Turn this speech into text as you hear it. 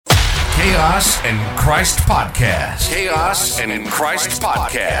Chaos and Christ Podcast. Chaos and Christ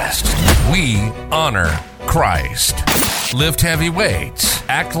Podcast. We honor Christ. Lift heavy weights,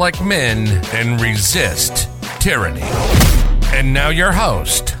 act like men, and resist tyranny. And now your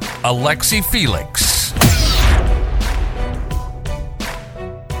host, Alexi Felix.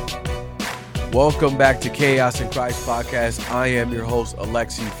 Welcome back to Chaos and Christ Podcast. I am your host,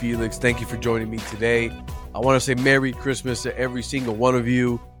 Alexi Felix. Thank you for joining me today. I want to say Merry Christmas to every single one of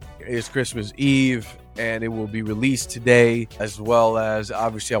you. It is Christmas Eve, and it will be released today, as well as,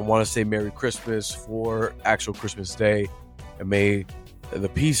 obviously, I want to say Merry Christmas for actual Christmas Day, and may the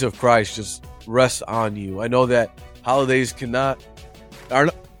peace of Christ just rest on you. I know that holidays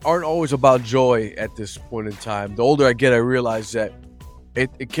aren't always about joy at this point in time. The older I get, I realize that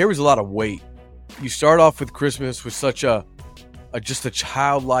it carries a lot of weight. You start off with Christmas with such a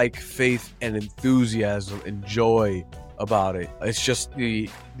childlike faith and enthusiasm and joy about it. It's just the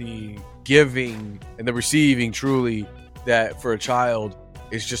giving and the receiving, truly, that for a child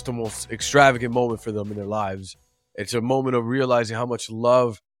is just the most extravagant moment for them in their lives. It's a moment of realizing how much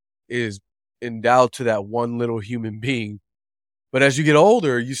love is endowed to that one little human being. But as you get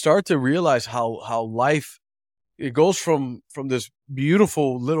older, you start to realize how life, it goes from this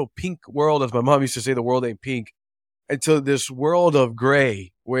beautiful little pink world, as my mom used to say, the world ain't pink, into this world of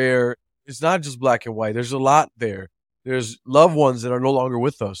gray where it's not just black and white. There's a lot there. There's loved ones that are no longer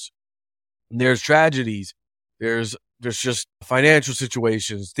with us. There's tragedies. There's just financial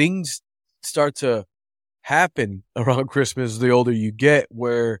situations. Things start to happen around Christmas the older you get,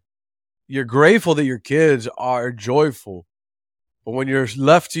 where you're grateful that your kids are joyful. But when you're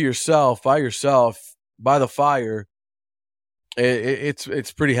left to yourself, by the fire,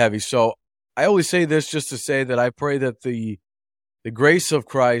 it's pretty heavy. So I always say this just to say that I pray that the grace of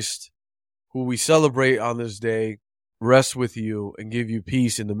Christ, who we celebrate on this day, rest with you and give you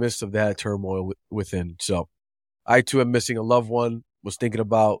peace in the midst of that turmoil within. So I too am missing a loved one. Was thinking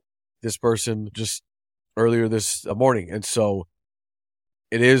about this person just earlier this morning. And so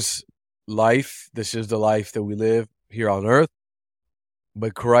it is life. This is the life that we live here on earth.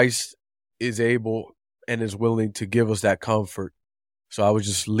 But Christ is able and is willing to give us that comfort. So I would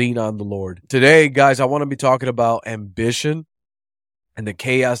just lean on the Lord. Today, guys, I want to be talking about ambition and the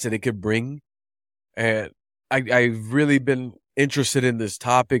chaos that it could bring. And I've really been interested in this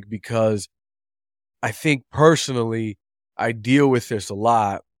topic because I think personally I deal with this a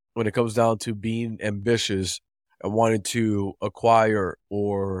lot when it comes down to being ambitious and wanting to acquire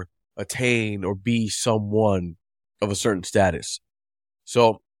or attain or be someone of a certain status.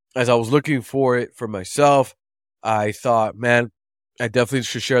 So as I was looking for it for myself, I thought, man, I definitely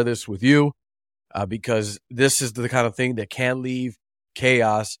should share this with you because this is the kind of thing that can leave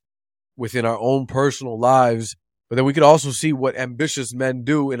chaos within our own personal lives. But then we could also see what ambitious men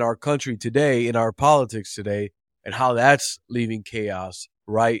do in our country today, in our politics today, and how that's leaving chaos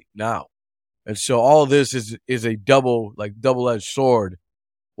right now. And so all of this is a double-edged sword.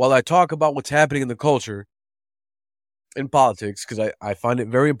 While I talk about what's happening in the culture, in politics, because I find it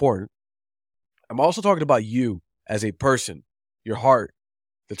very important, I'm also talking about you as a person, your heart,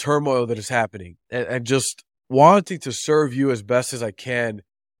 the turmoil that is happening, and just wanting to serve you as best as I can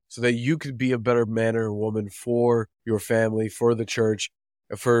so that you could be a better man or woman for your family, for the church,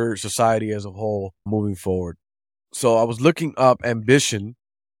 and for society as a whole moving forward. So I was looking up ambition,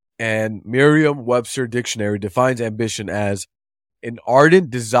 and Merriam-Webster Dictionary defines ambition as an ardent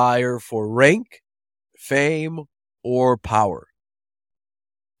desire for rank, fame, or power.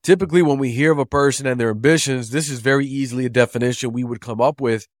 Typically, when we hear of a person and their ambitions, this is very easily a definition we would come up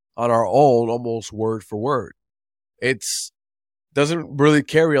with on our own, almost word for word. It doesn't really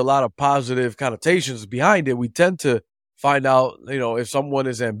carry a lot of positive connotations behind it. We tend to find out, if someone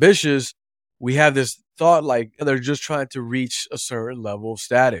is ambitious, we have this thought like they're just trying to reach a certain level of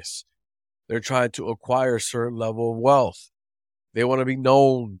status. They're trying to acquire a certain level of wealth. They want to be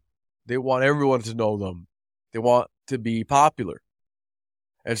known. They want everyone to know them. They want to be popular.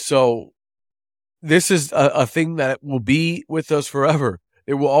 And so this is a thing that will be with us forever.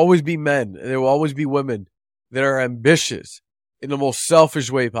 There will always be men and there will always be women that are ambitious in the most selfish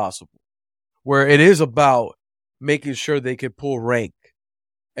way possible, where it is about making sure they can pull rank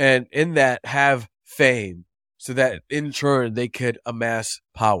and in that have fame so that in turn they could amass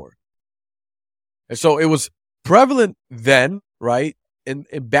power. And so it was prevalent then, right? And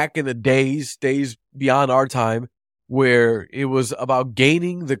back in the days beyond our time, where it was about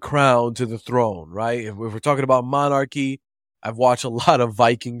gaining the crown to the throne, right? If we're talking about monarchy, I've watched a lot of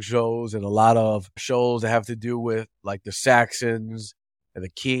Viking shows and a lot of shows that have to do with like the Saxons and the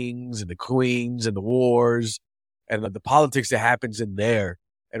kings and the queens and the wars and the politics that happens in there.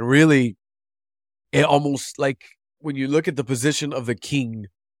 And really, it almost like when you look at the position of the king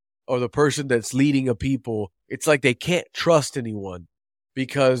or the person that's leading a people, it's like they can't trust anyone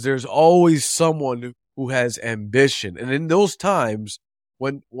because there's always someone who has ambition. And in those times,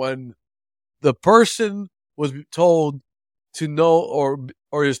 when the person was told to know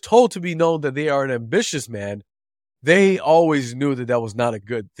or is told to be known that they are an ambitious man, they always knew that that was not a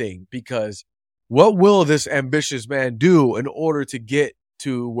good thing, because what will this ambitious man do in order to get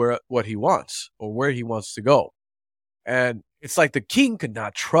to what he wants or where he wants to go? And it's like the king could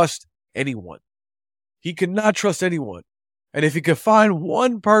not trust anyone. He could not trust anyone. And if he could find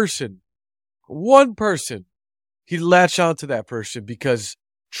one person, he'd latch on to that person, because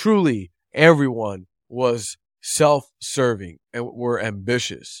truly everyone was self-serving and were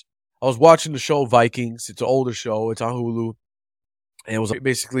ambitious. I was watching the show Vikings. It's an older show. It's on Hulu. And it was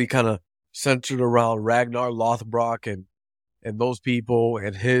basically kind of centered around Ragnar Lothbrok and those people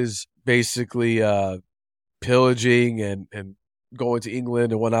and his basically pillaging and going to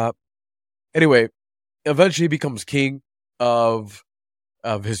England and whatnot. Anyway, eventually he becomes king of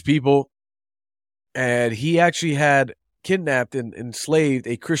his people. And he actually had kidnapped and enslaved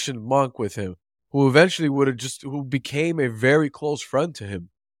a Christian monk with him, who eventually who became a very close friend to him.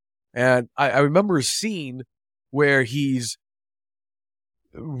 And I remember a scene where he's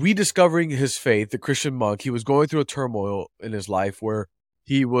rediscovering his faith, the Christian monk. He was going through a turmoil in his life where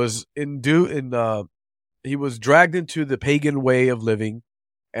he was he was dragged into the pagan way of living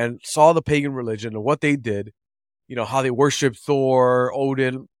and saw the pagan religion and what they did, how they worshiped Thor,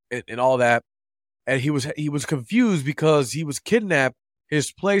 Odin, and all that. And he was confused because he was kidnapped.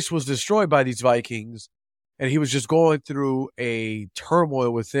 His place was destroyed by these Vikings, and he was just going through a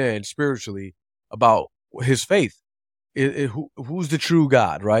turmoil within spiritually about his faith. Who's the true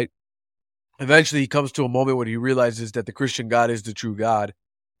God, right? Eventually, he comes to a moment when he realizes that the Christian God is the true God,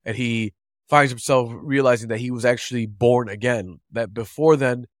 and he finds himself realizing that he was actually born again, that before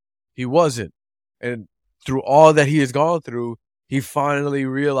then he wasn't. And through all that he has gone through, he finally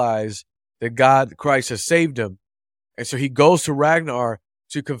realized that God, Christ, has saved him. And so he goes to Ragnar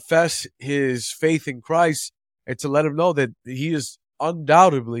to confess his faith in Christ and to let him know that he is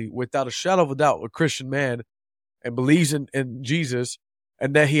undoubtedly, without a shadow of a doubt, a Christian man and believes in Jesus,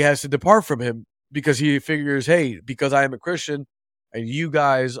 and that he has to depart from him because he figures, hey, because I am a Christian and you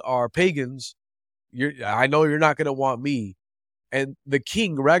guys are pagans, I know you're not going to want me. And the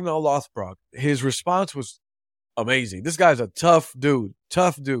king, Ragnar Lothbrok, his response was amazing. This guy's a tough dude.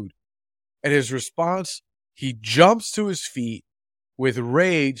 And his response, he jumps to his feet with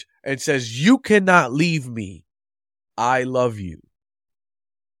rage and says, "You cannot leave me. I love you."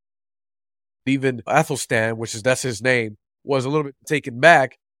 Even Athelstan, that's his name, was a little bit taken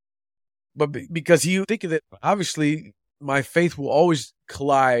back, but because he thinking that obviously my faith will always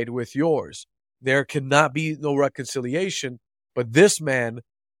collide with yours. There cannot be no reconciliation. But this man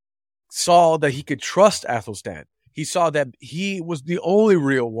saw that he could trust Athelstan. He saw that he was the only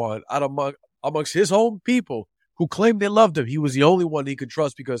real one amongst his own people who claimed they loved him. He was the only one he could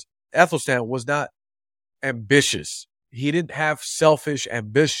trust because Athelstan was not ambitious. He didn't have selfish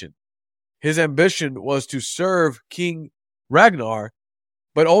ambition. His ambition was to serve King Ragnar,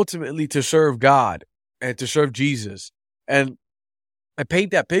 but ultimately to serve God and to serve Jesus. And I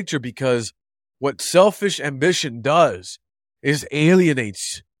paint that picture because what selfish ambition does is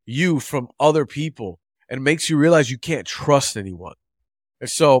alienates you from other people and makes you realize you can't trust anyone. And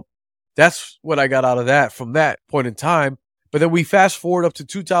so that's what I got out of that from that point in time. But then we fast forward up to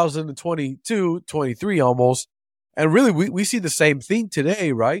 2022, 23 almost. And really, we see the same thing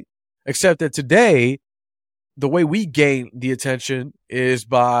today, right? Except that today, the way we gain the attention is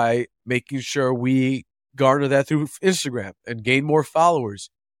by making sure we garner that through Instagram and gain more followers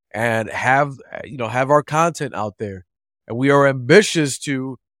and have our content out there. And we are ambitious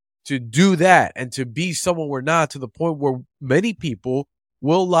to do that and to be someone we're not, to the point where many people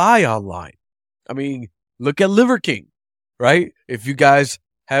will lie online. I mean, look at Liver King, right? If you guys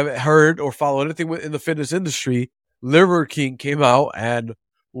haven't heard or follow anything in the fitness industry, Liver King came out and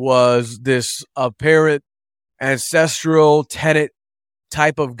was this apparent ancestral tenet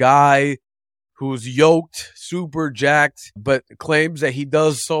type of guy who's yoked, super jacked, but claims that he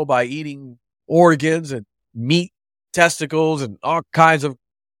does so by eating organs and meat, testicles, and all kinds of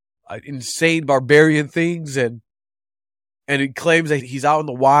insane barbarian things. And he claims that he's out in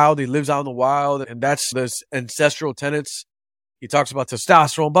the wild. He lives out in the wild. And that's this ancestral tenets. He talks about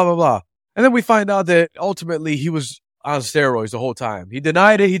testosterone, blah, blah, blah. And then we find out that ultimately he was on steroids the whole time. He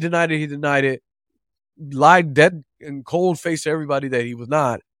denied it. Lied dead and cold face to everybody that he was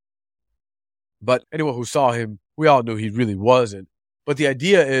not. But anyone who saw him, we all knew he really wasn't. But the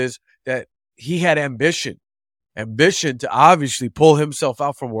idea is that he had ambition to obviously pull himself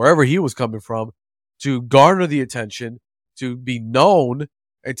out from wherever he was coming from, to garner the attention, to be known,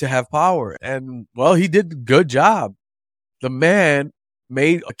 and to have power. And, well, he did a good job. The man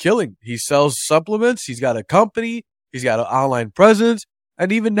made a killing. He sells supplements. He's got a company. He's got an online presence.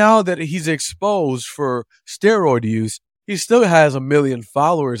 And even now that he's exposed for steroid use, he still has 1 million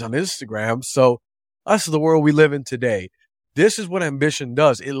followers on Instagram. So that's the world we live in today. This is what ambition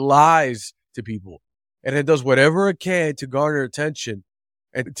does. It lies to people, and it does whatever it can to garner attention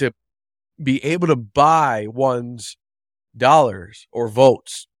and to be able to buy one's dollars or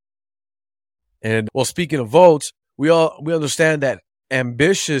votes. And, well, speaking of votes, we understand that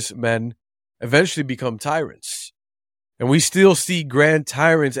ambitious men eventually become tyrants. And we still see grand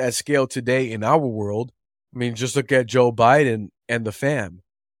tyrants at scale today in our world. I mean, just look at Joe Biden and the fam.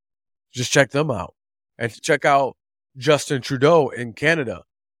 Just check them out. And check out Justin Trudeau in Canada.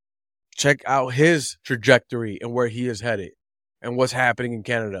 Check out his trajectory and where he is headed and what's happening in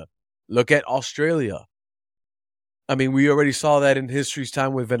Canada. Look at Australia. I mean, we already saw that in history's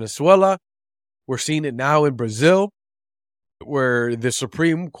time with Venezuela. We're seeing it now in Brazil, where the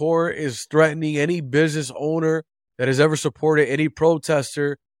Supreme Court is threatening any business owner that has ever supported any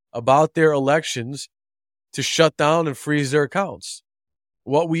protester about their elections to shut down and freeze their accounts.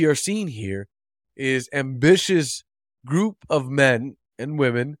 What we are seeing here is ambitious group of men and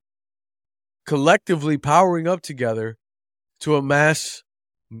women collectively powering up together to amass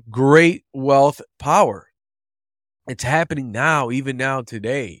great wealth power. It's happening now, even now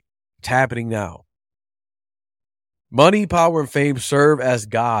today. It's happening now. Money, power, and fame serve as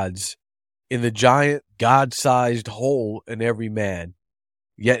gods in the giant God-sized hole in every man.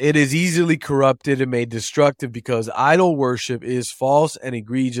 Yet it is easily corrupted and made destructive because idol worship is false and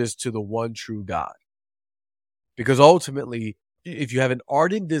egregious to the one true God. Because ultimately, if you have an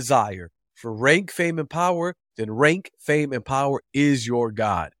ardent desire for rank, fame, and power, then rank, fame, and power is your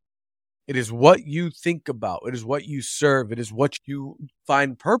God. It is what you think about. It is what you serve. It is what you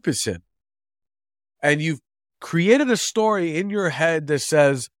find purpose in. And you've created a story in your head that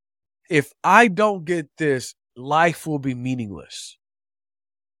says, if I don't get this, life will be meaningless.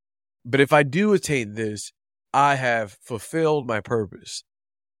 But if I do attain this, I have fulfilled my purpose.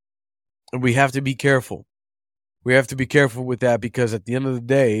 And we have to be careful. We have to be careful with that, because at the end of the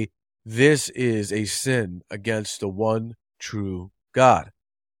day, this is a sin against the one true God.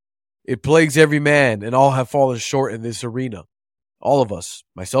 It plagues every man, and all have fallen short in this arena. All of us,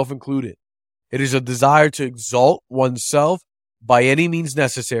 myself included. It is a desire to exalt oneself by any means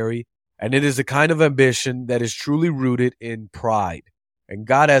necessary, and it is a kind of ambition that is truly rooted in pride. And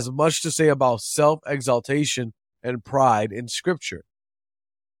God has much to say about self-exaltation and pride in Scripture.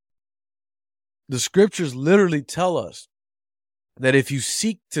 The Scriptures literally tell us that if you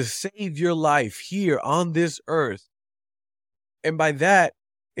seek to save your life here on this earth, and by that,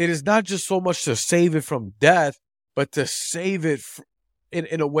 it is not just so much to save it from death, but to save it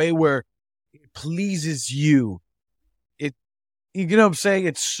in a way where it pleases you. You know what I'm saying?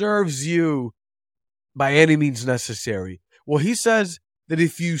 It serves you by any means necessary. Well, he says that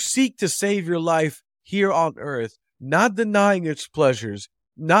if you seek to save your life here on earth, not denying its pleasures,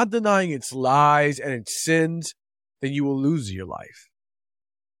 not denying its lies and its sins, then you will lose your life.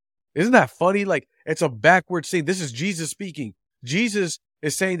 Isn't that funny? Like, it's a backward thing. This is Jesus speaking. Jesus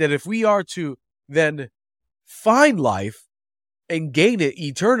is saying that if we are to then find life and gain it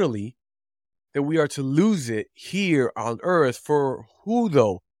eternally, then we are to lose it here on earth. For who,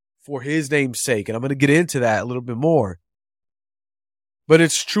 though? For his name's sake. And I'm going to get into that a little bit more. But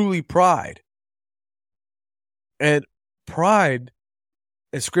it's truly pride. And pride,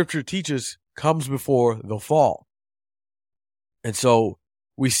 as Scripture teaches, comes before the fall. And so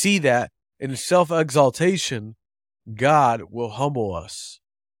we see that in self-exaltation, God will humble us.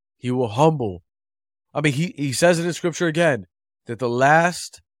 He will humble. I mean, he says it in Scripture again, that the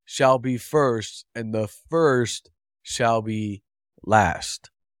last shall be first, and the first shall be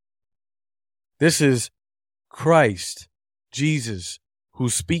last. This is Christ, Jesus,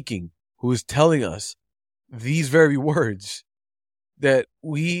 who's speaking, who is telling us these very words, that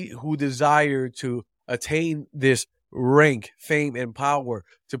we who desire to attain this rank, fame, and power,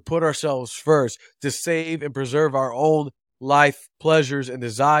 to put ourselves first, to save and preserve our own life, pleasures, and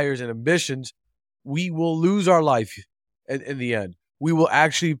desires and ambitions, we will lose our life in the end. We will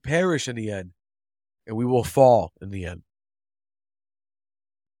actually perish in the end, and we will fall in the end.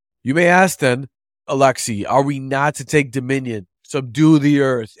 You may ask then, Alexi, are we not to take dominion, subdue the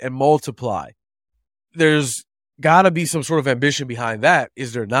earth, and multiply? There's got to be some sort of ambition behind that,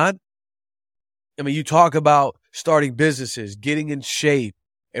 is there not? I mean, you talk about starting businesses, getting in shape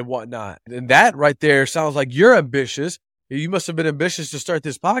and whatnot. And that right there sounds like you're ambitious. You must have been ambitious to start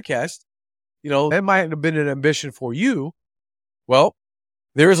this podcast. That might have been an ambition for you. Well,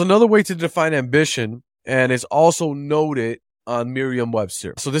 there is another way to define ambition, and it's also noted on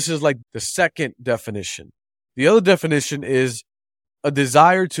Merriam-Webster. So this is like the second definition. The other definition is a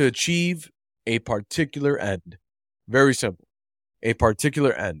desire to achieve a particular end. Very simple. A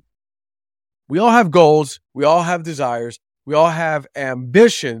particular end. We all have goals. We all have desires. We all have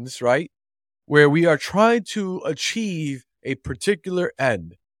ambitions, right? Where we are trying to achieve a particular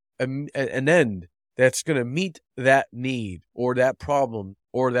end, an end that's going to meet that need or that problem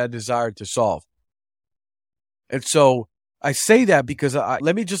or that desire to solve. And so I say that because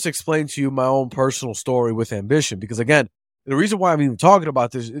let me just explain to you my own personal story with ambition. Because again, the reason why I'm even talking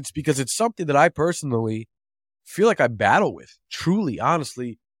about this, it's because it's something that I personally feel like I battle with, truly,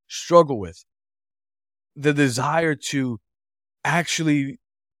 honestly struggle with. The desire to actually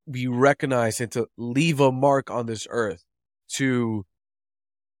be recognized and to leave a mark on this earth, to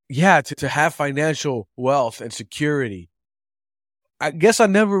have financial wealth and security. I guess I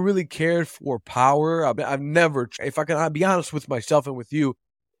never really cared for power. I've never, if I can be honest with myself and with you,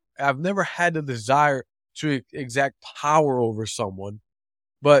 I've never had the desire to exact power over someone.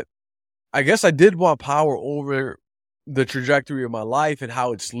 But I guess I did want power over the trajectory of my life and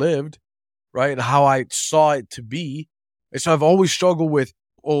how it's lived, right? And how I saw it to be. And so I've always struggled with,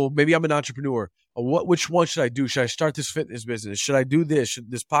 maybe I'm an entrepreneur. Which one should I do? Should I start this fitness business? Should I do this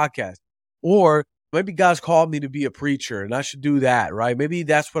podcast? Or maybe God's called me to be a preacher and I should do that, right? Maybe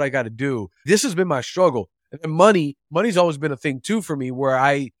that's what I got to do. This has been my struggle. And then money's always been a thing too for me, where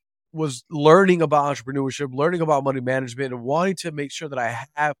I was learning about entrepreneurship, learning about money management, and wanting to make sure that I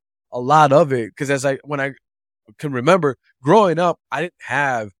have a lot of it. Because when I can remember growing up, I didn't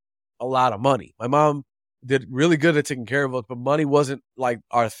have a lot of money. My mom did really good at taking care of us, but money wasn't like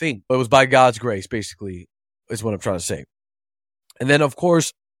our thing. It was by God's grace, basically, is what I'm trying to say. And then, of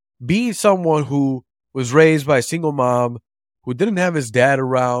course, being someone who was raised by a single mom, who didn't have his dad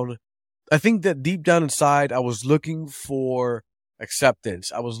around, I think that deep down inside, I was looking for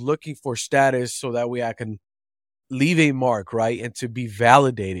acceptance. I was looking for status so that way I can leave a mark, right? And to be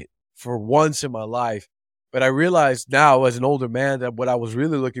validated for once in my life. But I realized now as an older man that what I was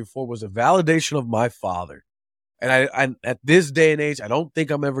really looking for was a validation of my father. And I at this day and age, I don't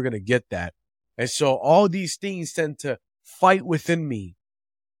think I'm ever going to get that. And so all these things tend to fight within me,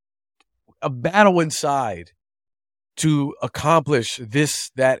 a battle inside to accomplish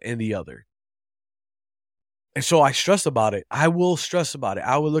this, that, and the other. And so I stress about it. I will stress about it.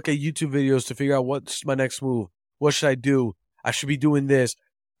 I will look at YouTube videos to figure out what's my next move. What should I do? I should be doing this.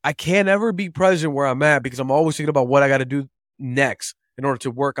 I can't ever be present where I'm at because I'm always thinking about what I got to do next in order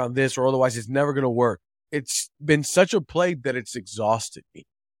to work on this, or otherwise it's never going to work. It's been such a plague that it's exhausted me.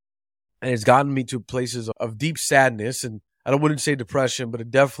 And it's gotten me to places of deep sadness. And I wouldn't say depression, but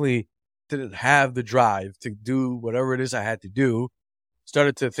it definitely didn't have the drive to do whatever it is I had to do.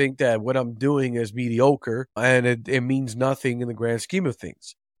 Started to think that what I'm doing is mediocre and it means nothing in the grand scheme of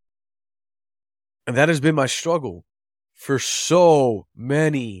things. And that has been my struggle for so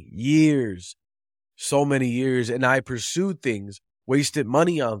many years. And I pursued things, wasted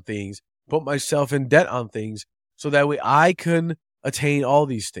money on things, put myself in debt on things so that way I can attain all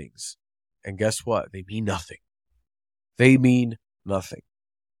these things. And guess what? They mean nothing. They mean nothing.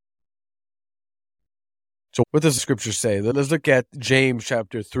 So what does the scripture say? Let's look at James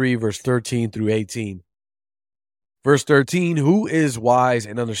chapter 3, verse 13 through 18. Verse 13, who is wise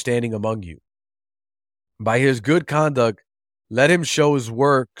and understanding among you? By his good conduct, let him show his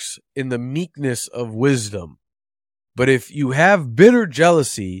works in the meekness of wisdom. But if you have bitter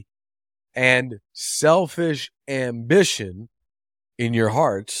jealousy and selfish ambition in your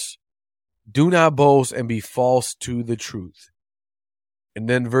hearts, do not boast and be false to the truth. And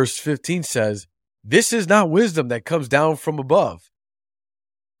then verse 15 says, this is not wisdom that comes down from above,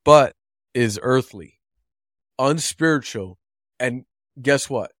 but is earthly, unspiritual, and guess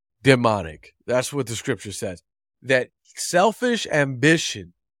what? Demonic. That's what the scripture says. That selfish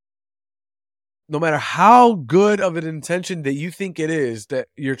ambition, no matter how good of an intention that you think it is that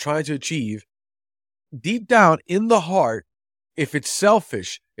you're trying to achieve, deep down in the heart, if it's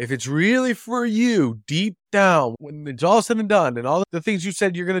selfish, if it's really for you, deep down, when it's all said and done, and all the things you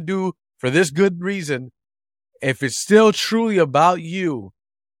said you're going to do for this good reason, if it's still truly about you,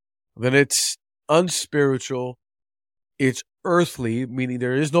 then it's unspiritual, it's earthly, meaning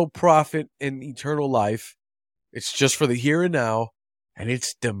there is no profit in eternal life. It's just for the here and now, and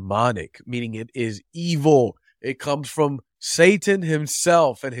it's demonic, meaning it is evil. It comes from Satan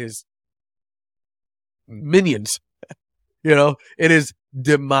himself and his minions. It is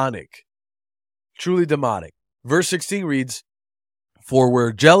demonic, truly demonic. Verse 16 reads, "For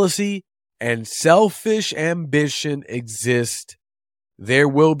where jealousy and selfish ambition exist, there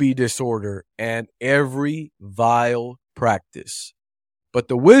will be disorder and every vile practice. But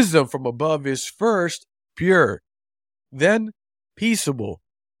the wisdom from above is first pure, then peaceable,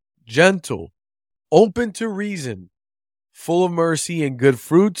 gentle, open to reason, full of mercy and good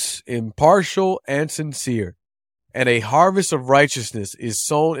fruits, impartial and sincere. And a harvest of righteousness is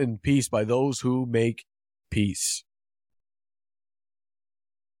sown in peace by those who make peace."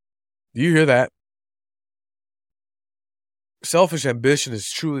 Do you hear that? Selfish ambition is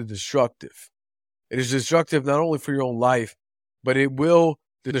truly destructive. It is destructive not only for your own life, but it will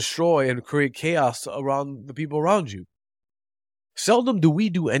destroy and create chaos around the people around you. Seldom do we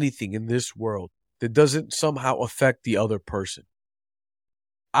do anything in this world that doesn't somehow affect the other person.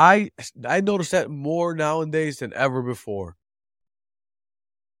 I notice that more nowadays than ever before.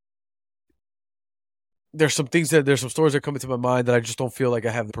 There's some stories that come into my mind that I just don't feel like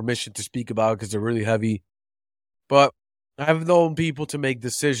I have the permission to speak about because they're really heavy. But I've known people to make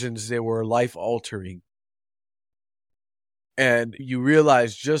decisions that were life altering. And you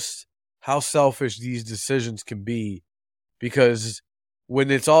realize just how selfish these decisions can be, because when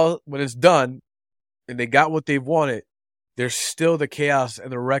it's done and they got what they've wanted, there's still the chaos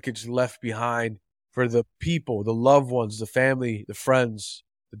and the wreckage left behind for the people, the loved ones, the family, the friends,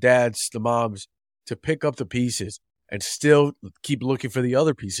 the dads, the moms, to pick up the pieces and still keep looking for the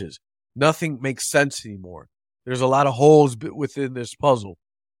other pieces. Nothing makes sense anymore. There's a lot of holes within this puzzle.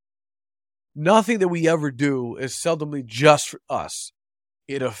 Nothing that we ever do is seldomly just for us.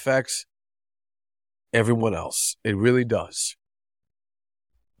 It affects everyone else. It really does.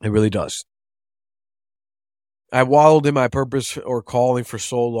 It really does. I wallowed in my purpose or calling for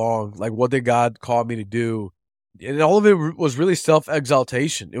so long. Like, what did God call me to do? And all of it was really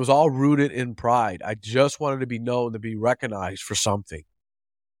self-exaltation. It was all rooted in pride. I just wanted to be known, to be recognized for something.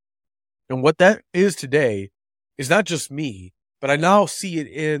 And what that is today is not just me, but I now see it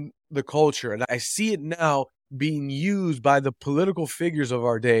in the culture. And I see it now being used by the political figures of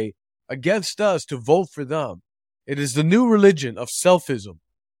our day against us to vote for them. It is the new religion of selfism.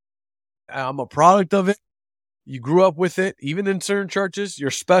 I'm a product of it. You grew up with it. Even in certain churches,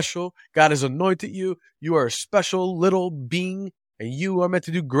 you're special. God has anointed you. You are a special little being, and you are meant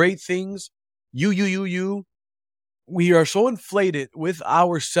to do great things. You. We are so inflated with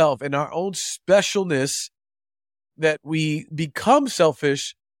ourselves and our own specialness that we become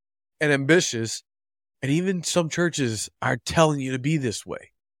selfish and ambitious. And even some churches are telling you to be this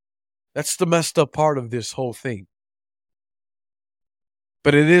way. That's the messed up part of this whole thing.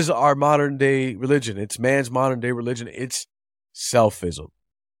 But it is our modern day religion. It's man's modern day religion. It's selfism.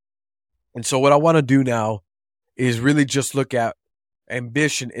 And so what I want to do now is really just look at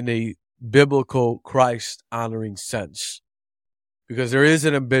ambition in a biblical, Christ honoring sense. Because there is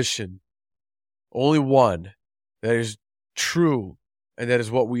an ambition, only one, that is true, and that is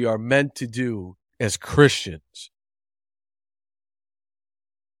what we are meant to do as Christians.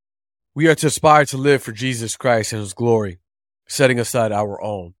 We are to aspire to live for Jesus Christ and His glory, setting aside our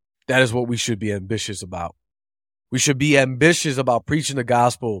own. That is what we should be ambitious about. We should be ambitious about preaching the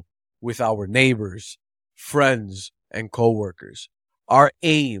gospel with our neighbors, friends, and co-workers. Our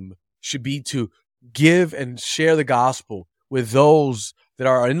aim should be to give and share the gospel with those that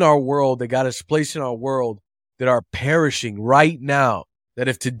are in our world, that God has placed in our world, that are perishing right now. That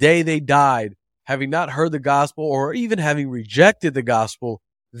if today they died, having not heard the gospel or even having rejected the gospel,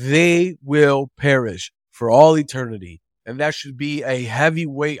 they will perish for all eternity. And that should be a heavy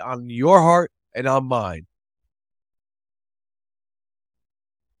weight on your heart and on mine.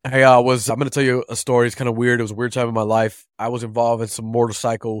 I'm going to tell you a story. It's kind of weird. It was a weird time in my life. I was involved in some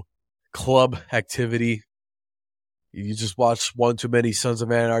motorcycle club activity. You just watch one too many Sons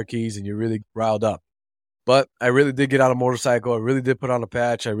of Anarchies and you're really riled up. But I really did get on a motorcycle. I really did put on a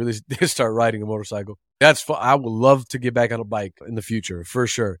patch. I really did start riding a motorcycle. That's fun. I would love to get back on a bike in the future, for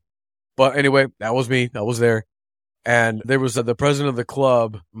sure. But anyway, that was me. I was there. And there was the president of the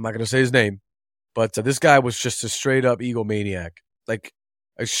club. I'm not going to say his name. But this guy was just a straight up egomaniac. Like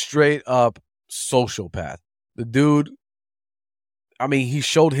a straight up sociopath. The dude, I mean, he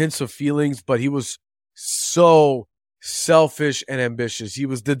showed hints of feelings, but he was so selfish and ambitious. He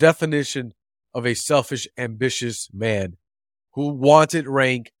was the definition of a selfish, ambitious man who wanted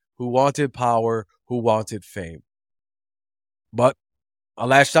rank, who wanted power, who wanted fame. But I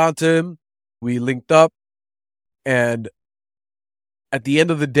latched onto him. We linked up. And at the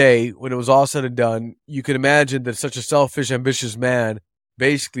end of the day, when it was all said and done, you can imagine that such a selfish, ambitious man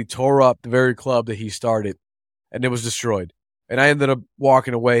basically tore up the very club that he started, and it was destroyed. And I ended up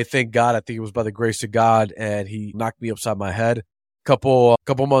walking away. Thank God. I think it was by the grace of God, and he knocked me upside my head. Couple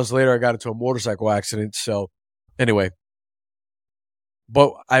months later, I got into a motorcycle accident. So anyway,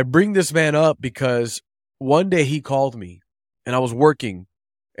 but I bring this man up because one day he called me, and I was working,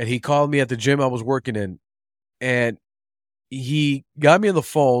 and he called me at the gym I was working in, and he got me on the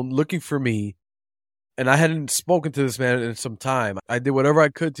phone looking for me, and I hadn't spoken to this man in some time. I did whatever I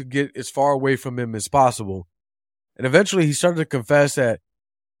could to get as far away from him as possible. And eventually he started to confess that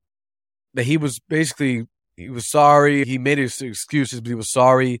he was sorry. He made his excuses, but he was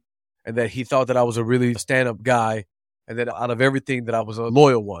sorry. And that he thought that I was a really stand-up guy. And that out of everything that I was a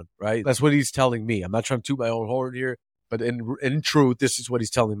loyal one, right? That's what he's telling me. I'm not trying to toot my own horn here, but in truth, this is what he's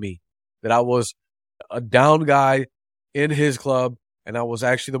telling me. That I was a down guy in his club, and I was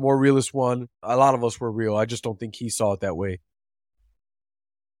actually the more realist one. A lot of us were real. I just don't think he saw it that way.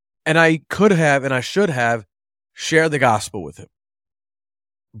 And I could have, and I should have, shared the gospel with him.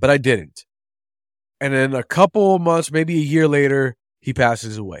 But I didn't. And then a couple of months, maybe a year later, he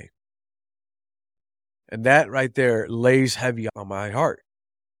passes away. And that right there lays heavy on my heart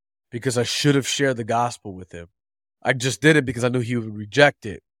because I should have shared the gospel with him. I just did it because I knew he would reject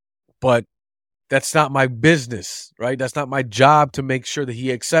it. But that's not my business, right? That's not my job to make sure that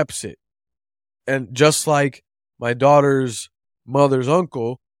he accepts it. And just like my daughter's mother's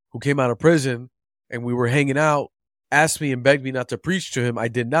uncle, who came out of prison, and we were hanging out, asked me and begged me not to preach to him, I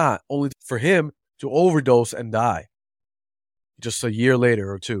did not, only for him to overdose and die just a year later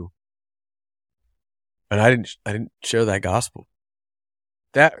or two. And I didn't share that gospel.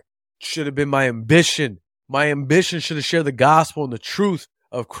 That should have been my ambition. My ambition should have shared the gospel and the truth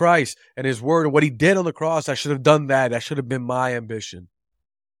of Christ and his word and what he did on the cross. I should have done that. That should have been my ambition.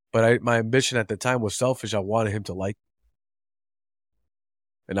 But my ambition at the time was selfish. I wanted him to like me.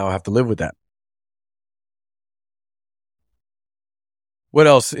 And now I have to live with that. What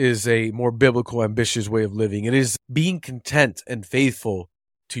else is a more biblical, ambitious way of living? It is being content and faithful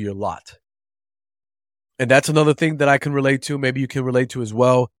to your lot. And that's another thing that I can relate to. Maybe you can relate to as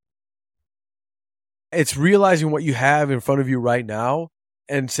well. It's realizing what you have in front of you right now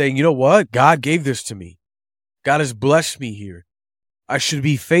and saying, you know what? God gave this to me. God has blessed me here. I should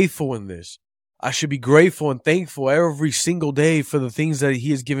be faithful in this. I should be grateful and thankful every single day for the things that he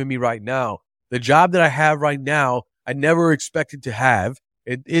has given me right now. The job that I have right now, I never expected to have.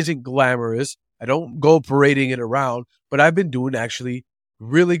 It isn't glamorous. I don't go parading it around, but I've been doing actually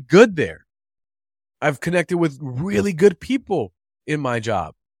really good there. I've connected with really good people in my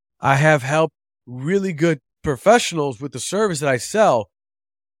job. I have helped really good professionals with the service that I sell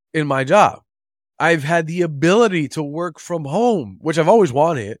in my job. I've had the ability to work from home, which I've always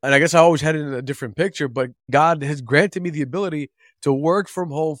wanted. And I guess I always had it in a different picture, but God has granted me the ability to work from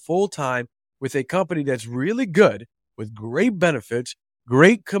home full time with a company that's really good, with great benefits,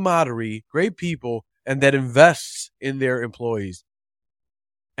 great camaraderie, great people, and that invests in their employees.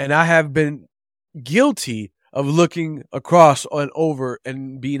 And I have been guilty of looking across and over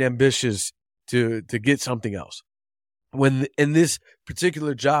and being ambitious to get something else. When in this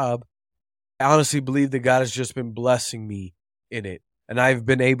particular job, I honestly believe that God has just been blessing me in it. And I've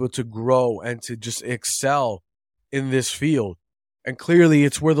been able to grow and to just excel in this field. And clearly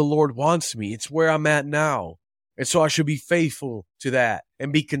it's where the Lord wants me. It's where I'm at now. And so I should be faithful to that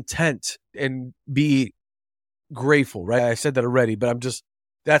and be content and be grateful, right? I said that already, but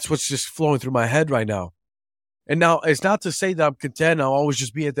that's what's just flowing through my head right now. And now it's not to say that I'm content. I'll always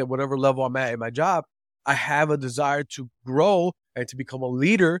just be at that whatever level I'm at in my job. I have a desire to grow and to become a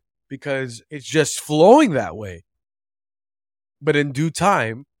leader because it's just flowing that way. But in due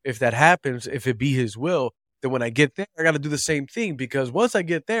time, if that happens, if it be his will, then when I get there, I got to do the same thing because once I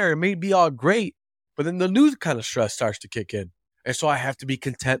get there, it may be all great, but then the new kind of stress starts to kick in. And so I have to be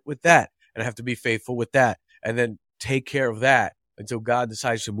content with that and I have to be faithful with that and then take care of that until God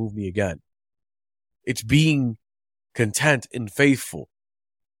decides to move me again. It's being content and faithful.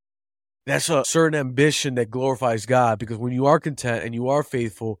 That's a certain ambition that glorifies God because when you are content and you are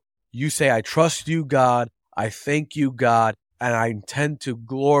faithful, you say, I trust you, God. I thank you, God. And I intend to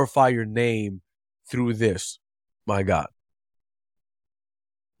glorify your name through this, my God.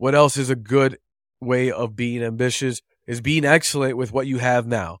 What else is a good way of being ambitious? Is being excellent with what you have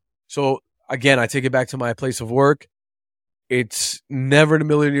now. So again, I take it back to my place of work. It's never in a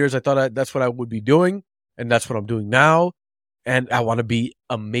million years I thought that's what I would be doing. And that's what I'm doing now. And I want to be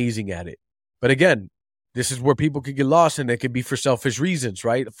amazing at it. But again, this is where people could get lost and it could be for selfish reasons,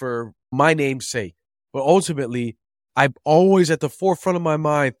 right? For my name's sake. But ultimately, I'm always at the forefront of my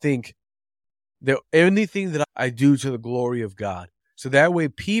mind think that anything that I do to the glory of God. So that way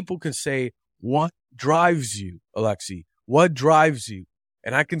people can say, what drives you, Alexi? What drives you?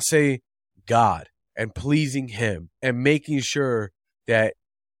 And I can say God and pleasing him and making sure that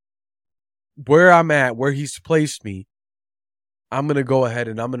where I'm at, where he's placed me, I'm going to go ahead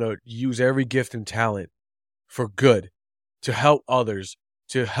and I'm going to use every gift and talent for good, to help others,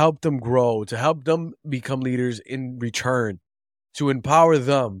 to help them grow, to help them become leaders in return, to empower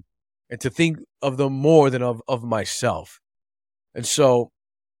them, and to think of them more than of myself. And so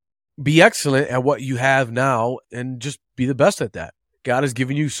be excellent at what you have now and just be the best at that. God has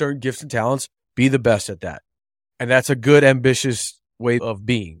given you certain gifts and talents. Be the best at that. And that's a good, ambitious way of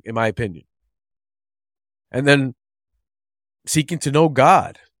being, in my opinion. And then seeking to know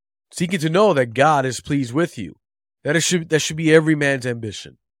God, seeking to know that God is pleased with you. That should be every man's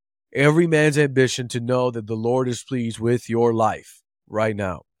ambition. Every man's ambition to know that the Lord is pleased with your life right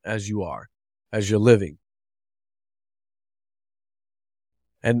now, as you are, as you're living.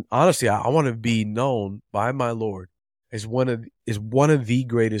 And honestly, I want to be known by my Lord as one of the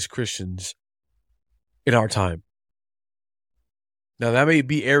greatest Christians in our time. Now, that may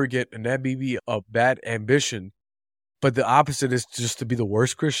be arrogant and that may be a bad ambition, but the opposite is just to be the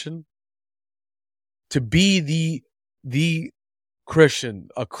worst Christian. To be the Christian,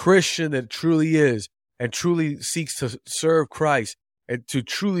 a Christian that truly is and truly seeks to serve Christ and to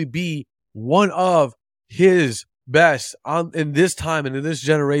truly be one of his best in this time and in this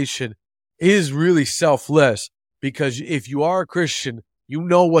generation is really selfless, because if you are a Christian, you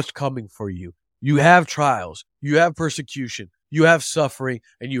know what's coming for you. You have trials, you have persecution, you have suffering,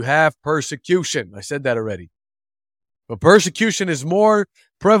 and you have persecution. I said that already. But persecution is more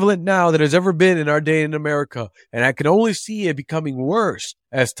prevalent now than has ever been in our day in America, and I can only see it becoming worse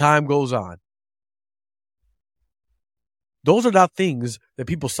as time goes on. Those are not things that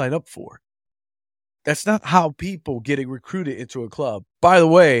people sign up for. That's not how people get recruited into a club. By the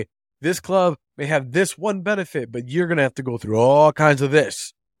way, this club may have this one benefit, but you're going to have to go through all kinds of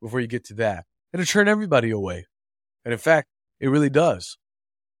this before you get to that. It'll turn everybody away. And in fact, it really does.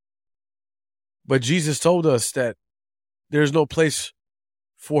 But Jesus told us that there's no place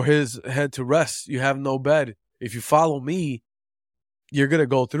for his head to rest. You have no bed. If you follow me, you're going to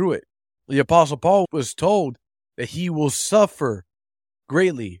go through it. The Apostle Paul was told that he will suffer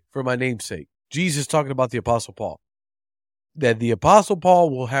greatly for my name's sake. Jesus talking about the Apostle Paul. That the Apostle Paul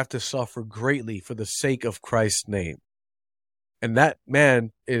will have to suffer greatly for the sake of Christ's name. And that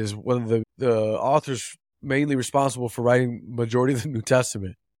man is one of the authors mainly responsible for writing majority of the New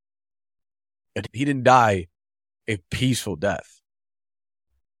Testament. And he didn't die a peaceful death.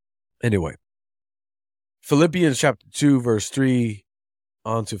 Anyway, Philippians chapter 2, verse 3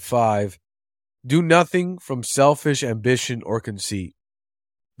 on to 5. Do nothing from selfish ambition or conceit,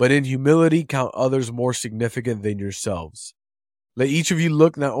 but in humility count others more significant than yourselves. Let each of you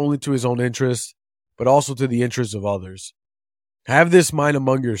look not only to his own interests, but also to the interests of others. Have this mind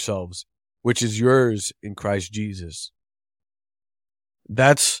among yourselves, which is yours in Christ Jesus.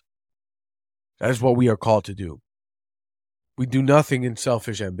 That is what we are called to do. We do nothing in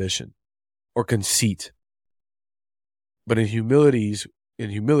selfish ambition or conceit, but in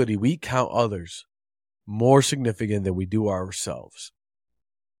humility, we count others more significant than we do ourselves.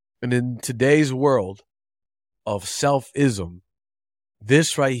 And in today's world of selfism,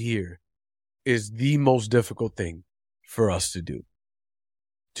 this right here is the most difficult thing for us to do.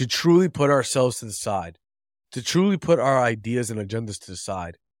 To truly put ourselves to the side, to truly put our ideas and agendas to the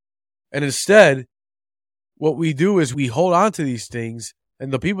side. And instead, what we do is we hold on to these things,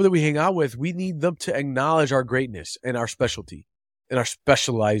 and the people that we hang out with, we need them to acknowledge our greatness and our specialty and our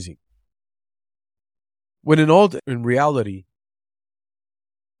specializing. When in reality,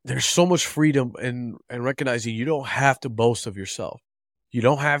 there's so much freedom in recognizing you don't have to boast of yourself. You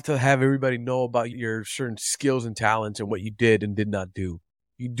don't have to have everybody know about your certain skills and talents and what you did and did not do.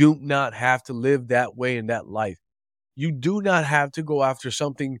 You do not have to live that way in that life. You do not have to go after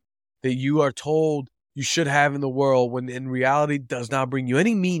something that you are told you should have in the world when in reality does not bring you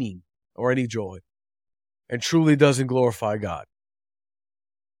any meaning or any joy and truly doesn't glorify God.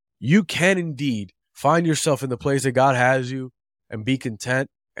 You can indeed find yourself in the place that God has you and be content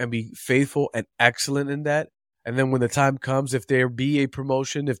and be faithful and excellent in that. And then when the time comes, if there be a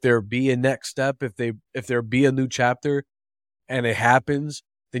promotion, if there be a next step, if there be a new chapter and it happens,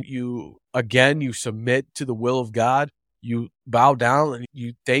 then you submit to the will of God. You bow down and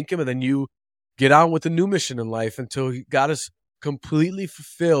you thank him, and then you get on with the new mission in life until God has completely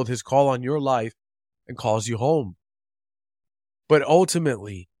fulfilled his call on your life and calls you home. But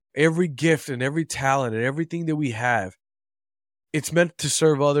ultimately, every gift and every talent and everything that we have, it's meant to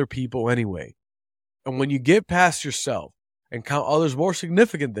serve other people anyway. And when you get past yourself and count others more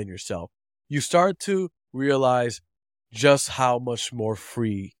significant than yourself, you start to realize just how much more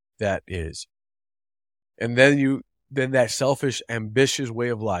free that is. And then that selfish, ambitious way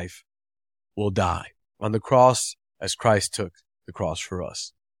of life will die on the cross as Christ took the cross for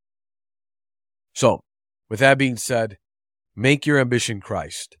us. So, with that being said, make your ambition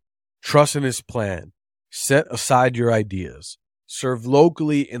Christ. Trust in his plan. Set aside your ideas. Serve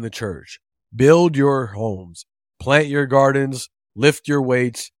locally in the church. Build your homes. Plant your gardens. Lift your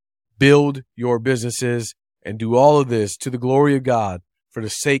weights. Build your businesses. And do all of this to the glory of God for the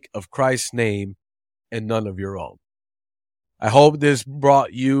sake of Christ's name and none of your own. I hope this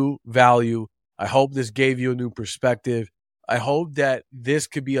brought you value. I hope this gave you a new perspective. I hope that this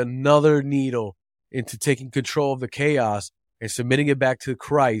could be another needle into taking control of the chaos and submitting it back to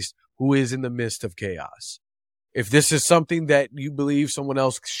Christ, who is in the midst of chaos. If this is something that you believe someone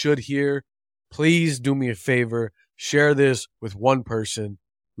else should hear, please do me a favor. Share this with one person.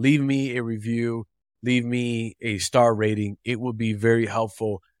 Leave me a review. Leave me a star rating. It will be very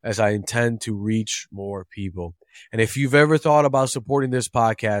helpful as I intend to reach more people. And if you've ever thought about supporting this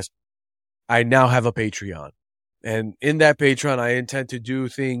podcast, I now have a Patreon. And in that Patreon, I intend to do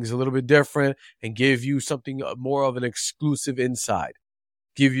things a little bit different and give you something more of an exclusive insight.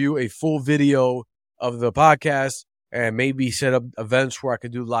 Give you a full video of the podcast and maybe set up events where I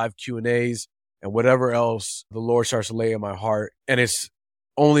can do live Q&As and whatever else the Lord starts to lay in my heart. And it's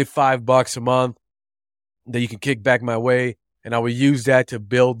only $5 a month that you can kick back my way. And I will use that to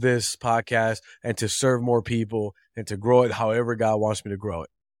build this podcast and to serve more people and to grow it however God wants me to grow it.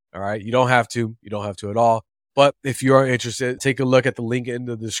 All right. You don't have to. You don't have to at all. But if you are interested, take a look at the link in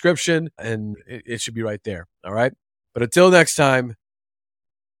the description and it should be right there. All right. But until next time,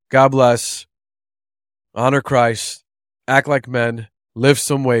 God bless, honor Christ, act like men, lift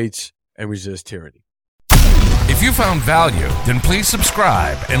some weights, and resist tyranny. If you found value, then please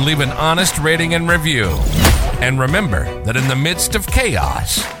subscribe and leave an honest rating and review. And remember that in the midst of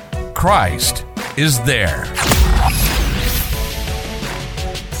chaos, Christ is there.